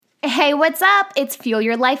Hey, what's up? It's Fuel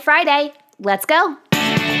Your Life Friday. Let's go.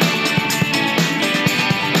 Happy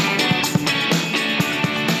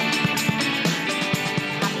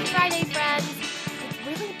Friday, friends. It's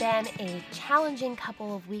really been a challenging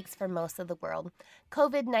couple of weeks for most of the world.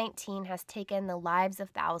 COVID-19 has taken the lives of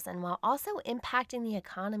thousands while also impacting the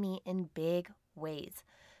economy in big ways.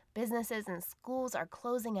 Businesses and schools are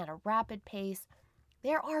closing at a rapid pace.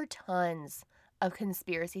 There are tons of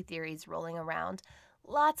conspiracy theories rolling around.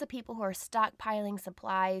 Lots of people who are stockpiling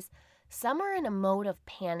supplies. Some are in a mode of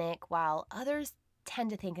panic, while others tend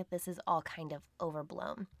to think that this is all kind of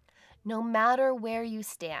overblown. No matter where you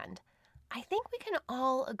stand, I think we can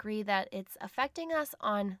all agree that it's affecting us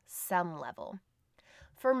on some level.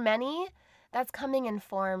 For many, that's coming in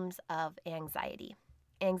forms of anxiety.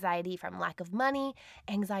 Anxiety from lack of money,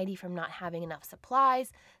 anxiety from not having enough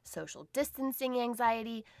supplies, social distancing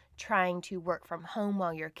anxiety, trying to work from home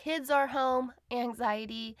while your kids are home,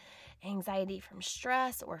 anxiety from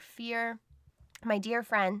stress or fear. My dear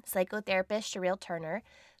friend, psychotherapist Cheryl Turner,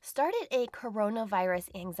 started a coronavirus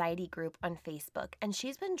anxiety group on Facebook, and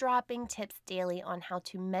she's been dropping tips daily on how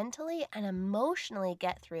to mentally and emotionally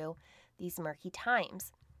get through these murky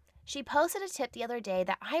times. She posted a tip the other day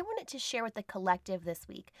that I wanted to share with the collective this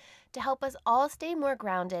week to help us all stay more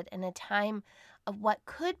grounded in a time of what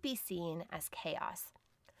could be seen as chaos.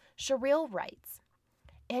 Cheryl writes,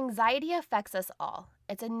 "Anxiety affects us all.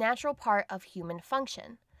 It's a natural part of human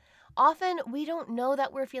function. Often, we don't know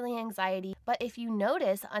that we're feeling anxiety, but if you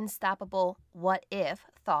notice unstoppable what-if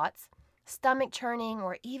thoughts, stomach churning,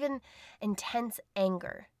 or even intense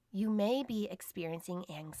anger, you may be experiencing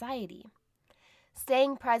anxiety.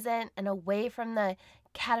 Staying present and away from the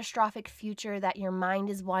catastrophic future that your mind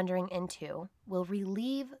is wandering into will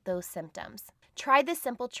relieve those symptoms. Try this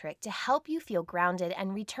simple trick to help you feel grounded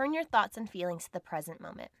and return your thoughts and feelings to the present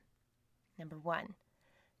moment. Number 1,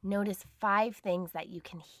 notice 5 things that you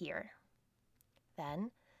can hear.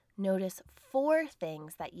 Then, notice 4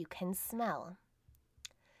 things that you can smell.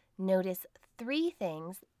 Notice 3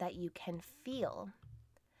 things that you can feel.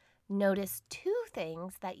 Notice 2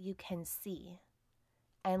 things that you can see.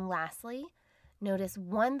 And lastly, notice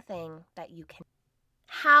 1 thing that you can.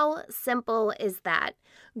 How simple is that?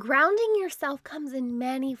 Grounding yourself comes in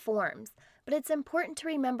many forms, but it's important to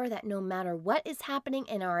remember that no matter what is happening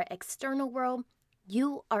in our external world,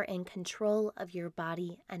 you are in control of your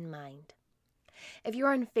body and mind. If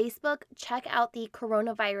you're on Facebook, check out the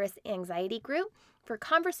Coronavirus Anxiety Group for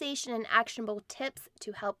conversation and actionable tips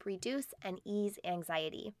to help reduce and ease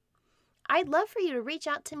anxiety. I'd love for you to reach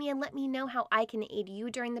out to me and let me know how I can aid you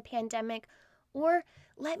during the pandemic, or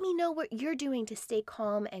let me know what you're doing to stay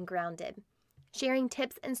calm and grounded. Sharing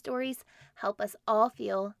tips and stories help us all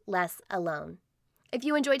feel less alone. If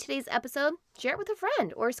you enjoyed today's episode, share it with a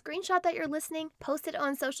friend or screenshot that you're listening, post it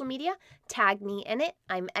on social media, tag me in it.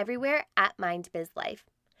 I'm everywhere at MindBizLife.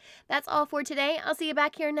 That's all for today. I'll see you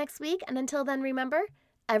back here next week, and until then, remember,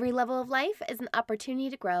 every level of life is an opportunity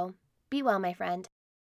to grow. Be well, my friend.